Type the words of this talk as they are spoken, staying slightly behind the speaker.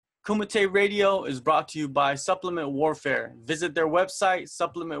Kumite Radio is brought to you by Supplement Warfare. Visit their website,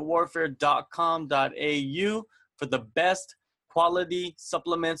 supplementwarfare.com.au, for the best quality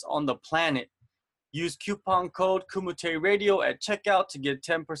supplements on the planet. Use coupon code Kumite Radio at checkout to get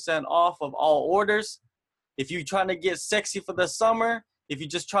 10% off of all orders. If you're trying to get sexy for the summer, if you're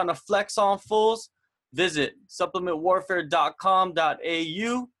just trying to flex on fools, visit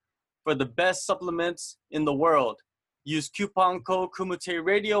supplementwarfare.com.au for the best supplements in the world. Use coupon code Kumite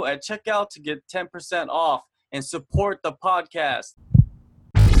Radio at checkout to get 10% off and support the podcast.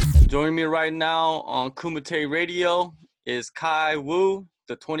 Joining me right now on Kumite Radio is Kai Wu,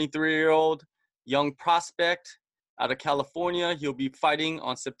 the 23-year-old young prospect out of California. He'll be fighting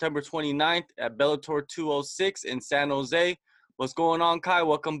on September 29th at Bellator 206 in San Jose. What's going on, Kai?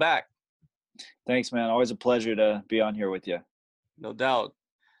 Welcome back. Thanks, man. Always a pleasure to be on here with you. No doubt.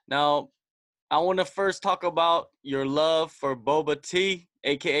 Now, I want to first talk about your love for boba tea,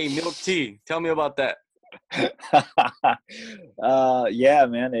 aka milk tea. Tell me about that. Yeah,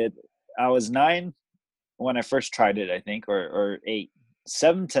 man. I was 9 when I first tried it, I think, or 8,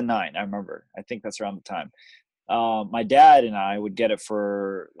 7 to 9. I remember. I think that's around the time. My dad and I would get it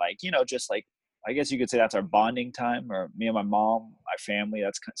for just like, I guess you could say that's our bonding time, or me and my mom, my family.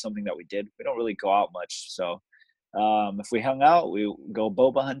 That's something that we did. We don't really go out much, so if we hung out, we go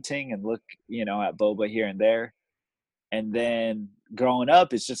boba hunting and look, at boba here and there. And then growing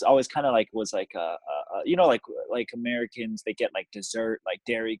up, it's just always kind of like was like like Americans, they get like dessert, like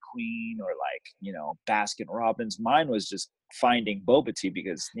Dairy Queen or Baskin Robbins. Mine was just finding boba tea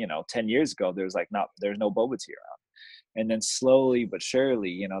because 10 years ago there's no boba tea around. And then slowly but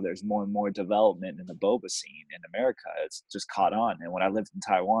surely, there's more and more development in the boba scene in America. It's just caught on. And when I lived in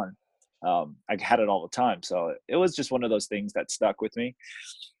Taiwan, I had it all the time. So it was just one of those things that stuck with me.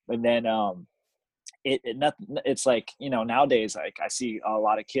 And then it's like, nowadays, like I see a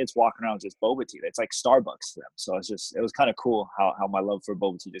lot of kids walking around with just boba tea. It's like Starbucks to them. So it was kind of cool how my love for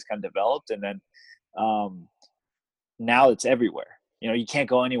boba tea just kind of developed. And then now it's everywhere. You can't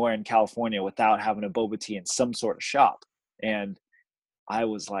go anywhere in California without having a boba tea in some sort of shop. And I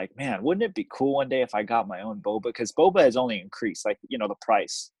was like, man, wouldn't it be cool one day if I got my own boba? Because boba has only increased, the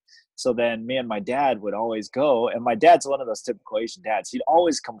price. So then me and my dad would always go, and my dad's one of those typical Asian dads. He'd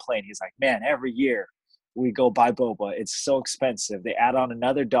always complain. He's like, man, every year we go buy boba. It's so expensive. They add on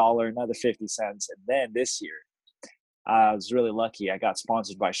another $1, another 50 cents. And then this year, I was really lucky. I got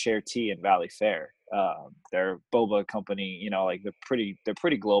sponsored by Share Tea in Valley Fair. Their boba company, they're pretty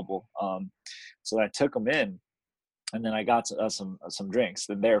global. So I took them in. And then I got some drinks,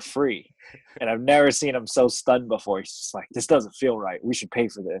 and they're free. And I've never seen him so stunned before. He's just like, this doesn't feel right. We should pay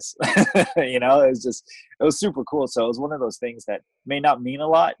for this. It was super cool. So it was one of those things that may not mean a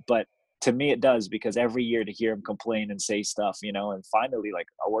lot, but to me it does, because every year to hear him complain and say stuff, and finally, I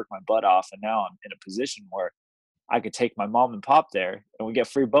worked my butt off, and now I'm in a position where I could take my mom and pop there and we get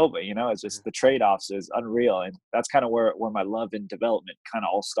free boba. It's just the trade-offs is unreal. And that's kind of where my love and development kind of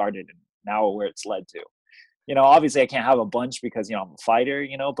all started, and now where it's led to. Obviously I can't have a bunch because, I'm a fighter,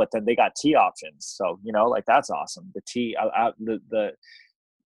 but then they got tea options. So, that's awesome. The tea, I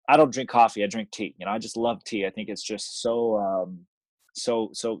don't drink coffee. I drink tea. I just love tea. I think it's just so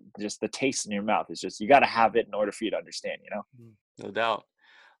just the taste in your mouth is just, you got to have it in order for you to understand, No doubt.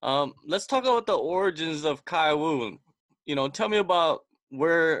 Let's talk about the origins of Kai Wu. Tell me about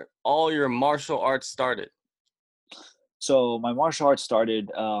where all your martial arts started. So my martial arts started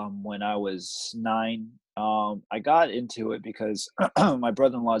when I was 9. I got into it because my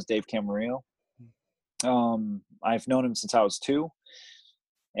brother-in-law is Dave Camarillo. I've known him since I was 2.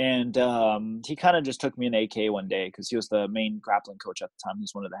 And he kind of just took me in AK one day because he was the main grappling coach at the time. He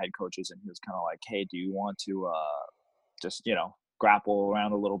was one of the head coaches, and he was kind of like, hey, do you want to just, grapple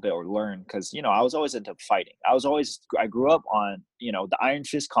around a little bit or learn? Because, I was always into fighting. I grew up on, the Iron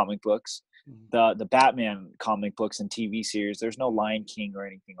Fist comic books, the Batman comic books and TV series. There's no Lion King or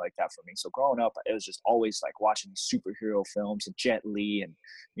anything like that for me. So growing up, it was just always like watching these superhero films and Jet Li, and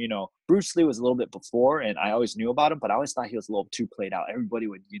Bruce Lee was a little bit before, and I always knew about him, but I always thought he was a little too played out. Everybody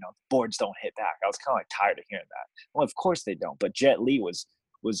would, boards don't hit back. I was kind of like tired of hearing that. Well, of course they don't, but Jet Li was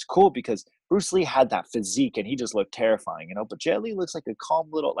cool because Bruce Lee had that physique and he just looked terrifying, but Jet Li looks like a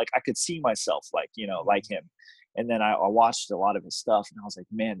calm little, like I could see myself like him. And then I watched a lot of his stuff, and I was like,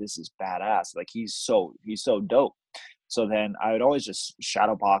 man, this is badass. Like he's so dope. So then I would always just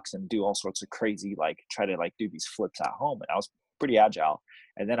shadow box and do all sorts of crazy, try to do these flips at home. And I was pretty agile.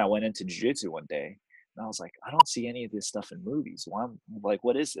 And then I went into jiu-jitsu one day, and I was like, I don't see any of this stuff in movies. Well, I'm like,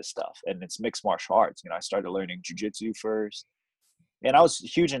 what is this stuff? And it's mixed martial arts. I started learning jiu-jitsu first. And I was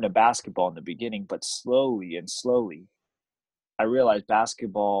huge into basketball in the beginning, but slowly, I realized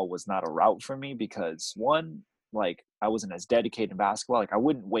basketball was not a route for me because one, like I wasn't as dedicated in basketball. Like I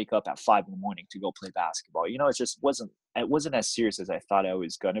wouldn't wake up at 5 in the morning to go play basketball. It just wasn't as serious as I thought I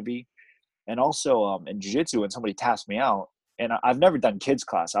was gonna be. And also in jiu-jitsu, when somebody tasked me out, and I've never done kids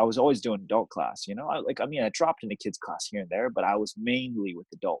class. I was always doing adult class. I dropped into kids class here and there, but I was mainly with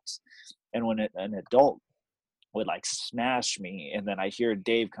adults. And when an adult would like smash me, and then I hear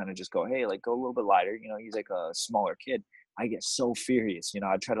Dave kind of just go, hey, like go a little bit lighter, he's like a smaller kid, I get so furious.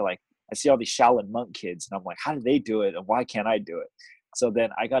 I try to, like, I see all these Shaolin monk kids and I'm like, how do they do it and why can't I do it? So then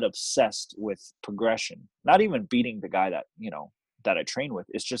I got obsessed with progression, not even beating the guy that I train with.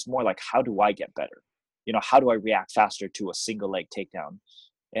 It's just more like, how do I get better? How do I react faster to a single leg takedown?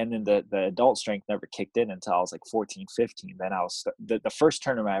 And then the adult strength never kicked in until I was like 14, 15. Then the first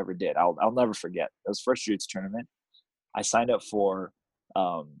tournament I ever did, I'll never forget. It was first jiu-jitsu tournament. I signed up for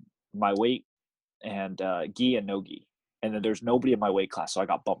my weight and gi and no gi. And then there's nobody in my weight class, so I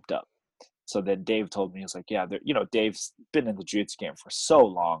got bumped up. So then Dave told me, he was like, yeah, Dave's been in the jiu-jitsu game for so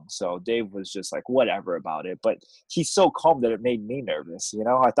long. So Dave was just like, whatever about it. But he's so calm that it made me nervous.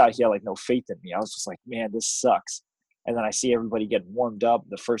 I thought he had like no faith in me. I was just like, man, this sucks. And then I see everybody getting warmed up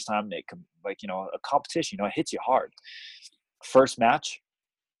the first time they come, like, a competition, it hits you hard. First match,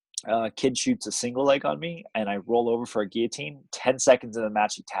 kid shoots a single leg on me and I roll over for a guillotine. 10 seconds in the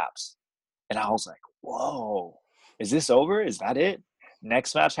match, he taps. And I was like, whoa, is this over? Is that it?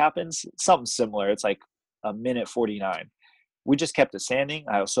 Next match happens, something similar. It's like a minute 49. We just kept it standing.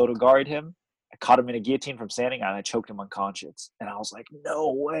 I Osoto guarded him. I caught him in a guillotine from standing and I choked him unconscious. And I was like,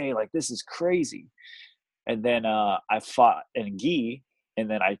 no way, like this is crazy. And then I fought in gi, and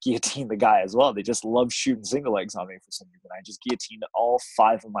then I guillotined the guy as well. They just love shooting single legs on me for some reason. I just guillotined all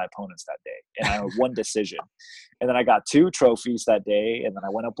 5 of my opponents that day, and I had one decision. And then I got 2 trophies that day, and then I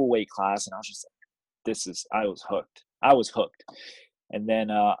went up a weight class, and I was just like, I was hooked. And then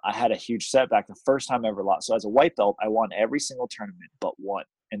I had a huge setback the first time I ever lost. So as a white belt, I won every single tournament but one.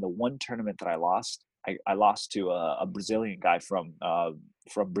 And the one tournament that I lost, I lost to a Brazilian guy from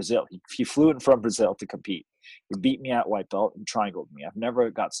Brazil. He flew in from Brazil to compete. He beat me at white belt and triangled me. I've never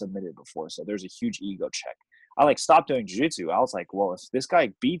got submitted before, so there's a huge ego check. I like stopped doing jiu-jitsu. I was like, well, if this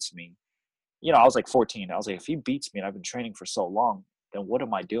guy beats me, I was like 14. I was like, if he beats me and I've been training for so long, then what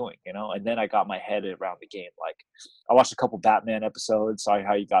am I doing? And then I got my head around the game. Like I watched a couple Batman episodes, saw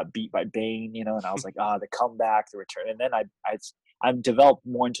how he got beat by Bane, and I was like, the comeback, the return. And then I'm developed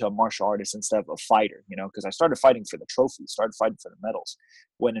more into a martial artist instead of a fighter, because I started fighting for the trophies, started fighting for the medals.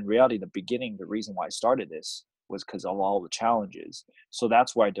 When in reality, the beginning, the reason why I started this was because of all the challenges. So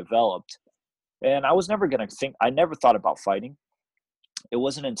that's where I developed. And I was never going to I never thought about fighting. It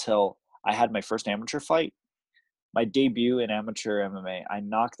wasn't until I had my first amateur fight, my debut in amateur MMA, I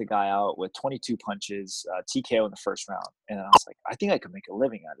knocked the guy out with 22 punches, TKO in the first round. And I was like, I think I could make a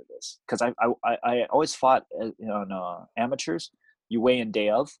living out of this. Because I always fought on amateurs. You weigh in day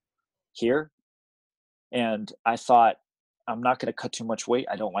of here. And I thought, I'm not going to cut too much weight.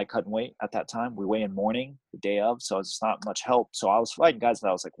 I don't like cutting weight at that time. We weigh in morning, the day of. So it's not much help. So I was fighting guys that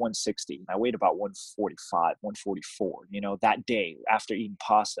I was like 160. And I weighed about 145, 144, that day after eating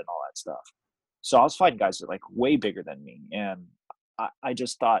pasta and all that stuff. So I was fighting guys that are like way bigger than me. And I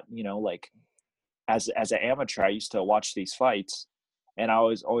just thought, like as an amateur, I used to watch these fights and I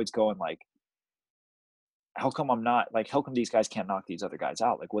was always going like, how come these guys can't knock these other guys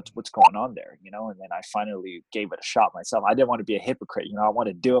out? Like what's going on there? And then I finally gave it a shot myself. I didn't want to be a hypocrite. I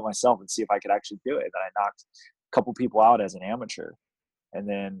wanted to do it myself and see if I could actually do it. And I knocked a couple people out as an amateur. And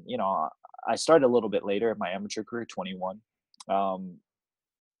then, I started a little bit later in my amateur career, 21.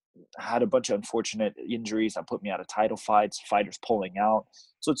 Had a bunch of unfortunate injuries that put me out of title fights, fighters pulling out.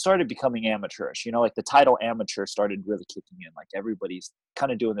 So it started becoming amateurish, like the title amateur started really kicking in. Like everybody's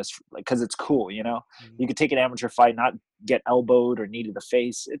kind of doing this like, cause it's cool, Mm-hmm. You could take an amateur fight, not get elbowed or knee to the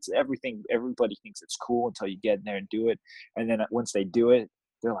face. It's everything. Everybody thinks it's cool until you get in there and do it. And then once they do it,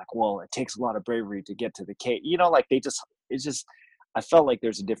 they're like, well, it takes a lot of bravery to get to the cage. Like I felt like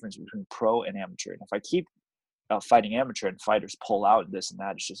there's a difference between pro and amateur. And if I keep fighting amateur and fighters pull out and this and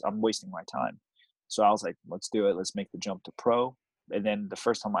that, it's just I'm wasting my time. So I was like, let's do it. Let's make the jump to pro. And then the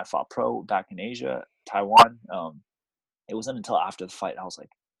first time I fought pro back in Asia, Taiwan, it wasn't until after the fight I was like,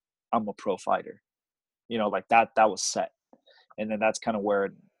 I'm a pro fighter. Like that was set. And then that's kind of where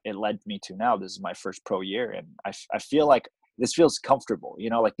it led me to now. This is my first pro year, and I feel like this feels comfortable.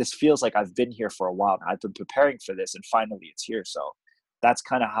 Like this feels like I've been here for a while. I've been preparing for this, and finally it's here. So that's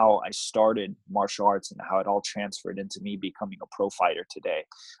kind of how I started martial arts and how it all transferred into me becoming a pro fighter today.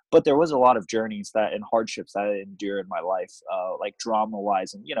 But there was a lot of journeys and hardships that I endured in my life, like drama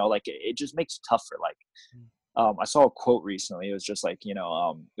wise. And, like it just makes it tougher. Like I saw a quote recently. It was just like, it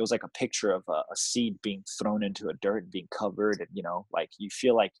was like a picture of a seed being thrown into a dirt and being covered. And, like you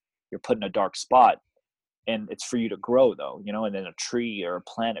feel like you're put in a dark spot and it's for you to grow though, and then a tree or a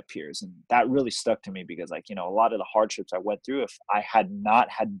plant appears. And that really stuck to me because like, a lot of the hardships I went through, if I had not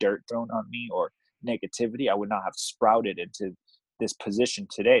had dirt thrown on me or negativity, I would not have sprouted into this position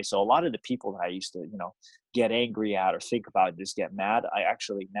today. So a lot of the people that I used to, get angry at or think about and just get mad, I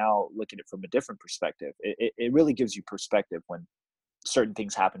actually now look at it from a different perspective. It really gives you perspective when certain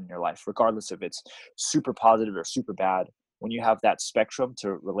things happen in your life, regardless if it's super positive or super bad. When you have that spectrum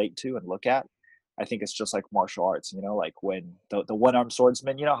to relate to and look at, I think it's just like martial arts, like when the one armed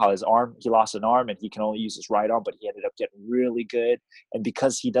swordsman, how he lost an arm and he can only use his right arm, but he ended up getting really good. And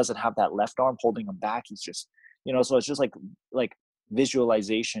because he doesn't have that left arm holding him back, he's just, so it's just like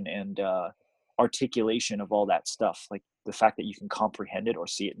visualization and articulation of all that stuff. Like the fact that you can comprehend it or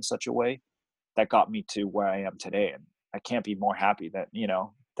see it in such a way that got me to where I am today. And I can't be more happy that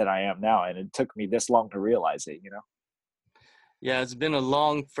I am now. And it took me this long to realize it. Yeah, it's been a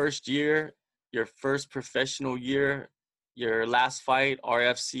long first year, your first professional year, your last fight,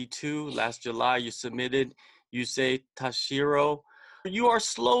 RFC 2, last July, you submitted Yusei Tashiro. You are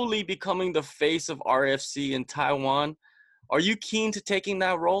slowly becoming the face of RFC in Taiwan. Are you keen to taking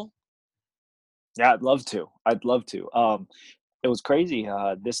that role? Yeah, I'd love to. I'd love to. It was crazy.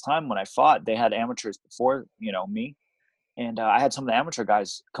 This time when I fought, they had amateurs before, me. And I had some of the amateur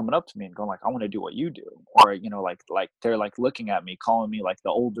guys coming up to me and going like, "I want to do what you do," or like they're like looking at me, calling me like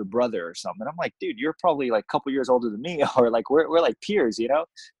the older brother or something. And I'm like, "Dude, you're probably like a couple years older than me," or like we're like peers.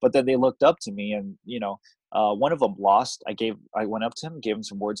 But then they looked up to me, and one of them lost. I went up to him, gave him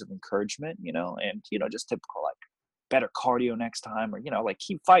some words of encouragement, and just typical like better cardio next time, or like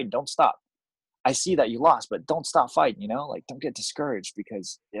keep fighting, don't stop. I see that you lost, but don't stop fighting, like don't get discouraged,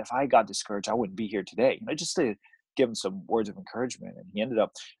 because if I got discouraged, I wouldn't be here today. Just to give him some words of encouragement. And he ended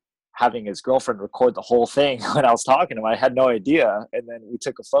up having his girlfriend record the whole thing when I was talking to him. I had no idea. And then we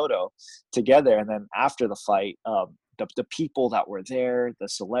took a photo together. And then after the fight, the people that were there, the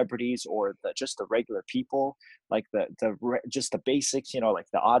celebrities or just the regular people, like just the basics, like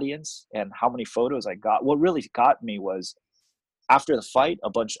the audience and how many photos I got. What really got me was after the fight,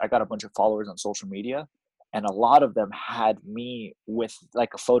 I got a bunch of followers on social media, and a lot of them had me with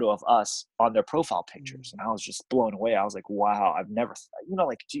like a photo of us on their profile pictures, and I was just blown away. I was like, wow, I've never,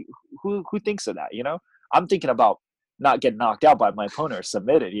 like, gee, who thinks of that? I'm thinking about not getting knocked out by my opponent or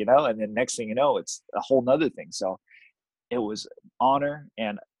submitted, and then next thing you know, it's a whole nother thing. So it was honor.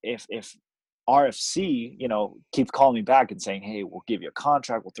 And if RFC, keeps calling me back and saying, hey, we'll give you a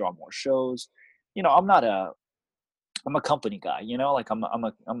contract, we'll throw on more shows. I'm a company guy, like I'm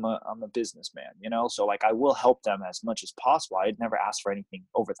a businessman, so like I will help them as much as possible. I'd never ask for anything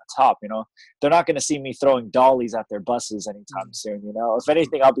over the top, they're not going to see me throwing dollies at their buses anytime soon. If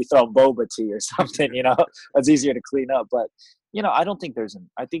anything, I'll be throwing boba tea or something, that's easier to clean up. But, I don't think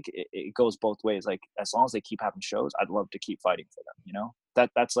I think it goes both ways. Like as long as they keep having shows, I'd love to keep fighting for them.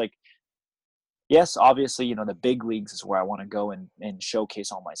 That's like, yes, obviously, the big leagues is where I want to go and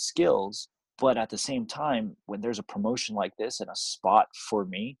showcase all my skills. But at the same time, when there's a promotion like this and a spot for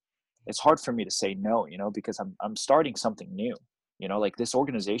me, it's hard for me to say no, because I'm starting something new. Like this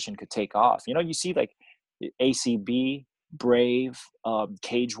organization could take off. You see like ACB, Brave,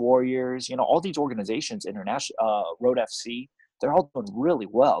 Cage Warriors, all these organizations, international, Road FC, they're all doing really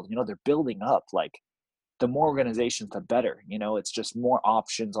well. They're building up. Like the more organizations, the better. It's just more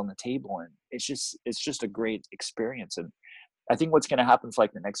options on the table, and it's just a great experience. And I think what's going to happen for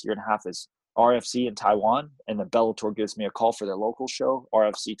like the next year and a half is RFC in Taiwan, and then Bellator gives me a call for their local show.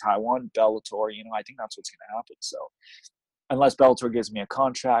 RFC Taiwan, Bellator. I think that's what's going to happen. So unless Bellator gives me a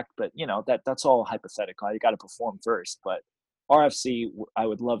contract, but that's all hypothetical. You got to perform first. But RFC, I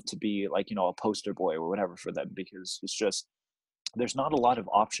would love to be like a poster boy or whatever for them, because it's just there's not a lot of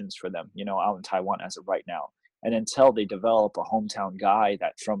options for them, out in Taiwan as of right now. And until they develop a hometown guy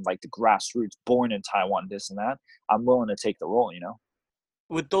that from like the grassroots, born in Taiwan, this and that, I'm willing to take the role.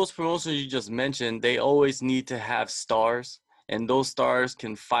 With those promotions you just mentioned, they always need to have stars, and those stars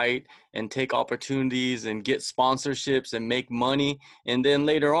can fight and take opportunities and get sponsorships and make money. And then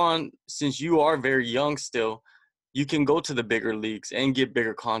later on, since you are very young still, you can go to the bigger leagues and get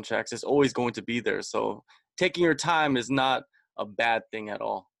bigger contracts. It's always going to be there. So taking your time is not a bad thing at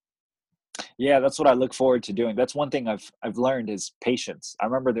all. Yeah, that's what I look forward to doing. That's one thing I've learned is patience. I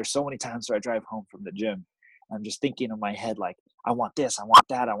remember there's so many times where I drive home from the gym, I'm just thinking in my head like, I want this, I want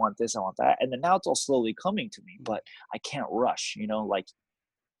that, I want this, I want that. And then now it's all slowly coming to me, but I can't rush, like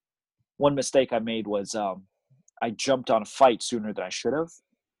one mistake I made was I jumped on a fight sooner than I should have.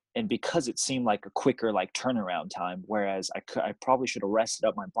 And because it seemed like a quicker like turnaround time, whereas I probably should have rested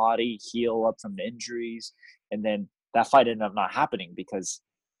up my body, heal up from the injuries, and then that fight ended up not happening because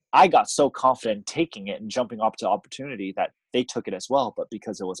I got so confident taking it and jumping up to opportunity that they took it as well. But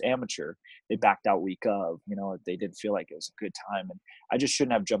because it was amateur, they backed out week of. They didn't feel like it was a good time, and I just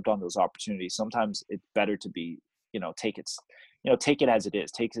shouldn't have jumped on those opportunities. Sometimes it's better to be, take it as it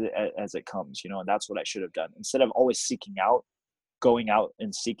is, take it as it comes. And that's what I should have done instead of always seeking out, going out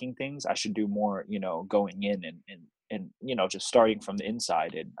and seeking things. I should do more, going in and just starting from the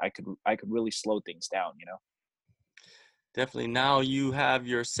inside, and I could really slow things down. Definitely. Now you have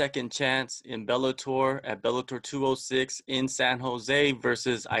your second chance in Bellator at Bellator 206 in San Jose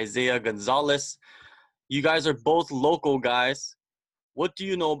versus Isaiah Gonzalez. You guys are both local guys. What do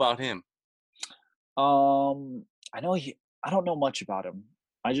you know about him? I don't know much about him.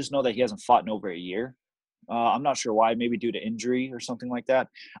 I just know that he hasn't fought in over a year. I'm not sure why, maybe due to injury or something like that.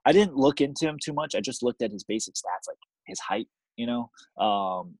 I didn't look into him too much. I just looked at his basic stats, like his height,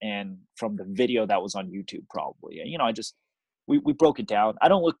 and from the video that was on YouTube probably. We broke it down. I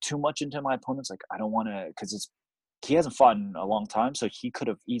don't look too much into my opponents. Like I don't want to, because he hasn't fought in a long time, so he could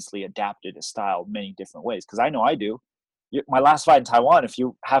have easily adapted his style many different ways. Because I know I do. My last fight in Taiwan, if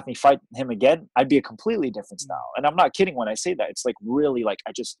you have me fight him again, I'd be a completely different style. And I'm not kidding when I say that. It's like really like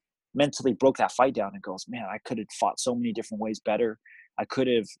I just mentally broke that fight down and goes, man, I could have fought so many different ways better. I could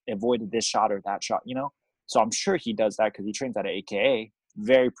have avoided this shot or that shot. So I'm sure he does that because he trains at an AKA,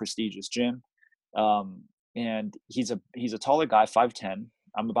 very prestigious gym. And he's a taller guy, 5'10".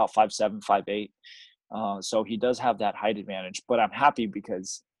 I'm about 5'7", 5'8". So he does have that height advantage, but I'm happy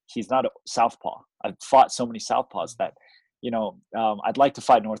because he's not a southpaw. I've fought so many southpaws that, I'd like to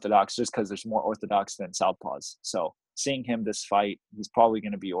fight an orthodox just because there's more orthodox than southpaws. So seeing him this fight, he's probably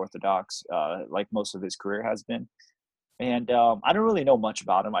going to be orthodox, like most of his career has been. And I don't really know much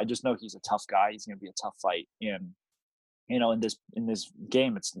about him. I just know he's a tough guy. He's going to be a tough fight. And in this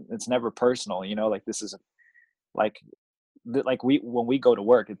game, it's never personal. Like this is like when we go to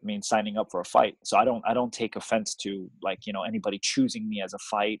work, it means signing up for a fight. So I don't take offense to anybody choosing me as a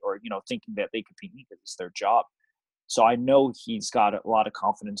fight or thinking that they could beat me because it's their job. So I know he's got a lot of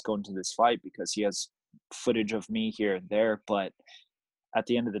confidence going to this fight because he has footage of me here and there. But at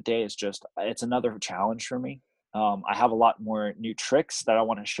the end of the day, it's another challenge for me. I have a lot more new tricks that I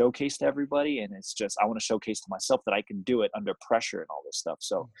want to showcase to everybody. And it's just, I want to showcase to myself that I can do it under pressure and all this stuff.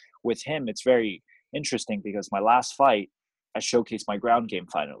 So with him, it's very interesting because my last fight, I showcased my ground game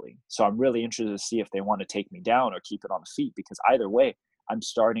finally. So I'm really interested to see if they want to take me down or keep it on the feet, because either way, I'm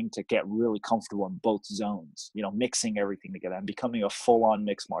starting to get really comfortable in both zones, mixing everything together. I'm becoming a full-on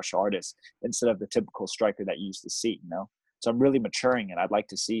mixed martial artist instead of the typical striker that you used to see. So I'm really maturing, and I'd like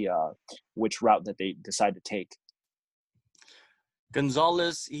to see which route that they decide to take.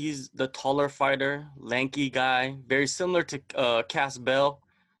 Gonzalez, he's the taller fighter, lanky guy, very similar to Cass Bell,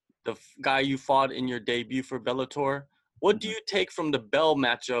 the guy you fought in your debut for Bellator. What do you take from the Bell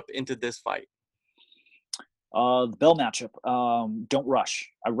matchup into this fight? The Bell matchup, don't rush.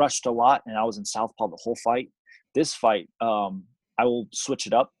 I rushed a lot, and I was in southpaw the whole fight. This fight, I will switch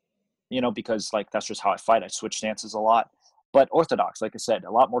it up, because that's just how I fight. I switch stances a lot. But orthodox, like I said,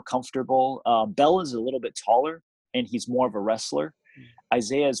 a lot more comfortable. Bell is a little bit taller, and he's more of a wrestler.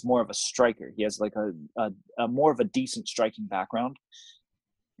 Isaiah is more of a striker. He has a more of a decent striking background.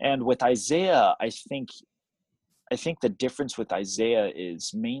 And with Isaiah, I think the difference with Isaiah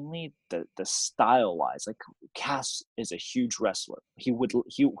is mainly the style wise. Like Cass is a huge wrestler. He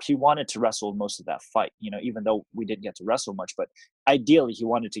wanted to wrestle most of that fight, even though we didn't get to wrestle much, but ideally he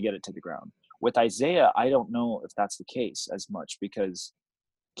wanted to get it to the ground. With Isaiah, I don't know if that's the case as much because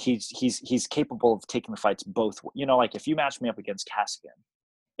he's capable of taking the fights both. Like if you match me up against Cass again,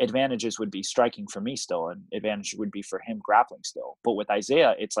 advantages would be striking for me still, and advantage would be for him grappling still. But with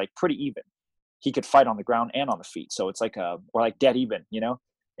Isaiah, it's like pretty even. He could fight on the ground and on the feet. So it's we're like dead even,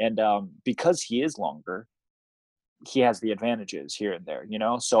 and because he is longer, he has the advantages here and there,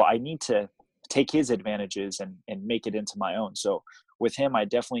 so I need to take his advantages and make it into my own. So with him, I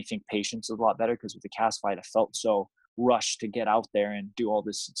definitely think patience is a lot better, because with the Cass fight, I felt so rushed to get out there and do all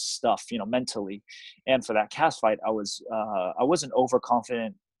this stuff, mentally. And for that Cass fight, I wasn't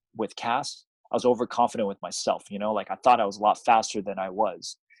overconfident with Cass. I was overconfident with myself, I thought I was a lot faster than I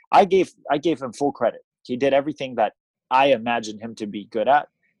was. I gave him full credit. He did everything that I imagined him to be good at.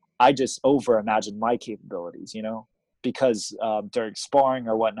 I just over-imagined my capabilities, because during sparring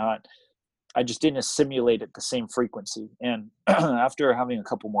or whatnot, I just didn't assimilate at the same frequency. And after having a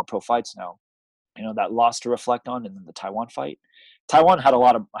couple more pro fights now, that loss to reflect on, and then the Taiwan fight, Taiwan had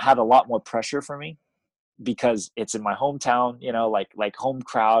a lot more pressure for me because it's in my hometown, like home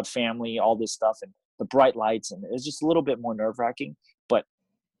crowd, family, all this stuff, and the bright lights, and it's just a little bit more nerve wracking. But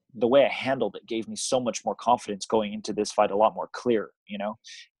the way I handled it gave me so much more confidence going into this fight, a lot more clear,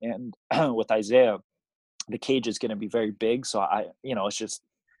 and with Isaiah, the cage is going to be very big. So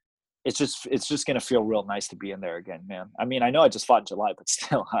it's just going to feel real nice to be in there again, man. I mean, I know I just fought in July, but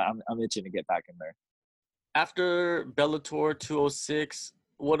still I'm itching to get back in there. After Bellator 206,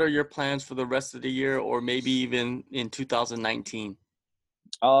 what are your plans for the rest of the year, or maybe even in 2019?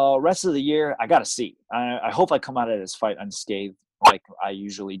 Rest of the year, I gotta see. I hope I come out of this fight unscathed, like I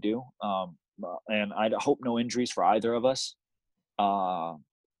usually do. And I hope no injuries for either of us.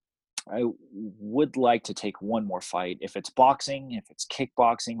 I would like to take one more fight. If it's boxing, if it's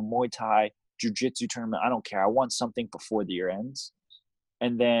kickboxing, Muay Thai, jiu-jitsu tournament, I don't care. I want something before the year ends.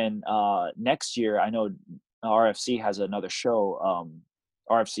 And then next year, I know RFC has another show,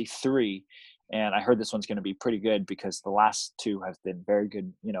 RFC 3, and I heard this one's going to be pretty good because the last two have been very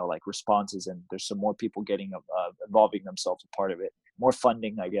good, like responses, and there's some more people getting involving themselves a part of it, more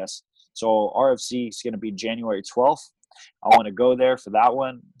funding, I guess. So RFC is going to be January 12th. I want to go there for that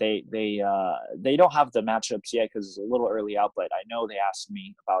one. They don't have the matchups yet because it's a little early out, but I know they asked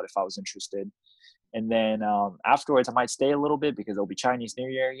me about if I was interested. And then afterwards, I might stay a little bit because it'll be Chinese New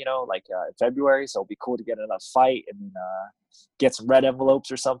Year, like in February. So it'll be cool to get another fight and get some red envelopes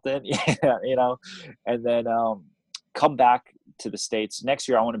or something, and then come back to the States. Next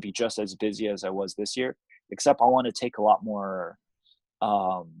year, I want to be just as busy as I was this year, except I want to take a lot more.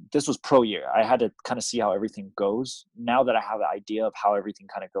 This was pro year. I had to kind of see how everything goes. Now that I have an idea of how everything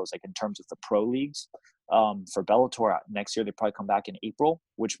kind of goes, like in terms of the pro leagues, for Bellator next year, they probably come back in April,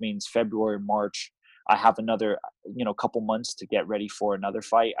 which means February, March, I have another, couple months to get ready for another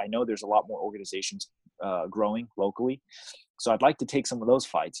fight. I know there's a lot more organizations growing locally. So I'd like to take some of those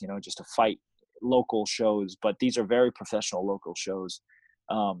fights, just to fight local shows, but these are very professional local shows.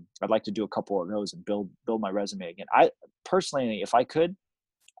 I'd like to do a couple of those and build my resume again. I personally, if I could,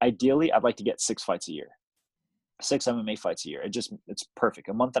 ideally, I'd like to get 6 fights a year, 6 MMA fights a year. It's perfect.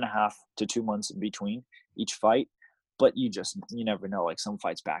 A month and a half to 2 months in between each fight. But you never know. Like some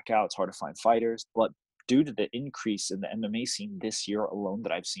fights back out. It's hard to find fighters. But due to the increase in the MMA scene this year alone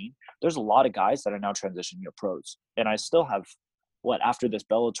that I've seen, there's a lot of guys that are now transitioning to pros. And I still have, after this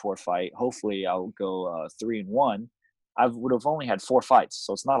Bellator fight, hopefully I'll go 3-1. I would have only had 4 fights,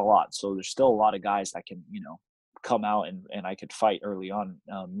 so it's not a lot. So there's still a lot of guys that can, come out and I could fight early on,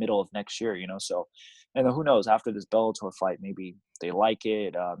 middle of next year, So, and then who knows, after this Bellator fight, maybe they like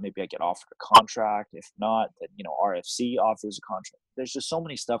it. Maybe I get offered a contract. If not, then, RFC offers a contract. There's just so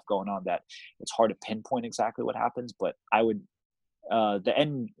many stuff going on that it's hard to pinpoint exactly what happens. But I would, the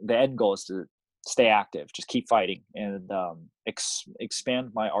end goal is to stay active, just keep fighting and expand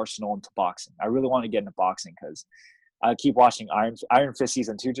my arsenal into boxing. I really want to get into boxing because I keep watching Iron Fist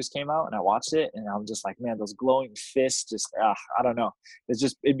season 2 just came out, and I watched it, and I'm just like, man, those glowing fists, just I don't know.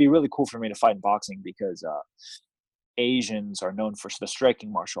 It'd be really cool for me to fight in boxing because Asians are known for the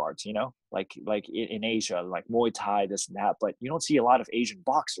striking martial arts, like in Asia, like Muay Thai, this and that, but you don't see a lot of Asian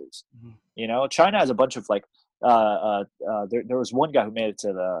boxers. Mm-hmm. China has a bunch of like there was one guy who made it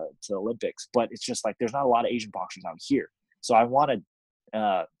to the Olympics, but it's just like there's not a lot of Asian boxers out here. So I want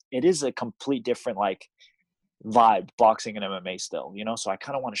to. It is a complete different like vibe, boxing and MMA still, so I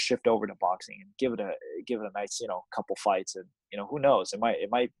kind of want to shift over to boxing and give it a nice, couple fights, and who knows, I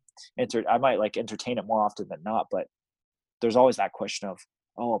might like entertain it more often than not, but there's always that question of,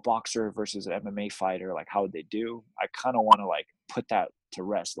 a boxer versus an MMA fighter, like how would they do? I kind of want to like put that to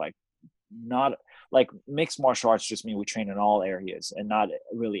rest, like not like mixed martial arts just mean we train in all areas and not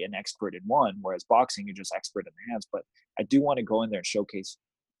really an expert in one, whereas boxing you're just expert in the hands. But I do want to go in there and showcase,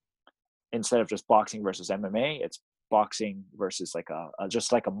 instead of just boxing versus MMA, it's boxing versus like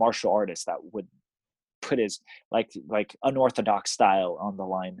just like a martial artist that would put his like unorthodox style on the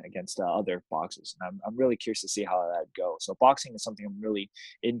line against other boxers. And I'm really curious to see how that goes. So boxing is something I'm really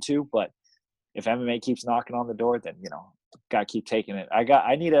into, but if MMA keeps knocking on the door, then gotta keep taking it.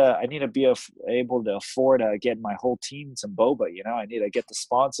 I need to be able to afford getting my whole team some boba. I need to get the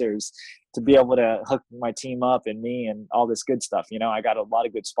sponsors to be able to hook my team up and me and all this good stuff. I got a lot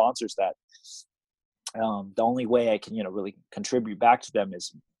of good sponsors that the only way I can really contribute back to them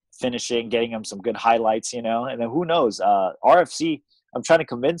is finishing, getting them some good highlights. And then who knows, RFC. I'm trying to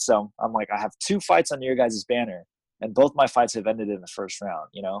convince them. I'm like, I have 2 fights on your guys' banner, and both my fights have ended in the first round.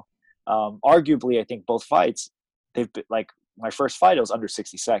 Arguably, I think both fights, they've been like my first fight, it was under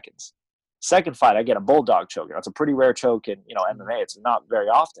 60 seconds. Second fight, I get a bulldog choke. It's a pretty rare choke in, MMA. It's not very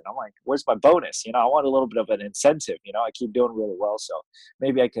often. I'm like, where's my bonus? I want a little bit of an incentive. I keep doing really well. So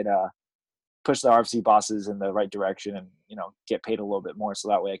maybe I could push the RFC bosses in the right direction and, get paid a little bit more so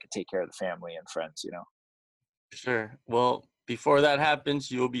that way I could take care of the family and friends, Sure. Well, before that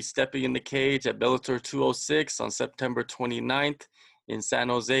happens, you will be stepping in the cage at Bellator 206 on September 29th in San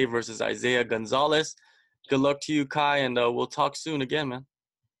Jose versus Isaiah Gonzalez. Good luck to you, Kai, and we'll talk soon again, man.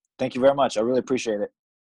 Thank you very much. I really appreciate it.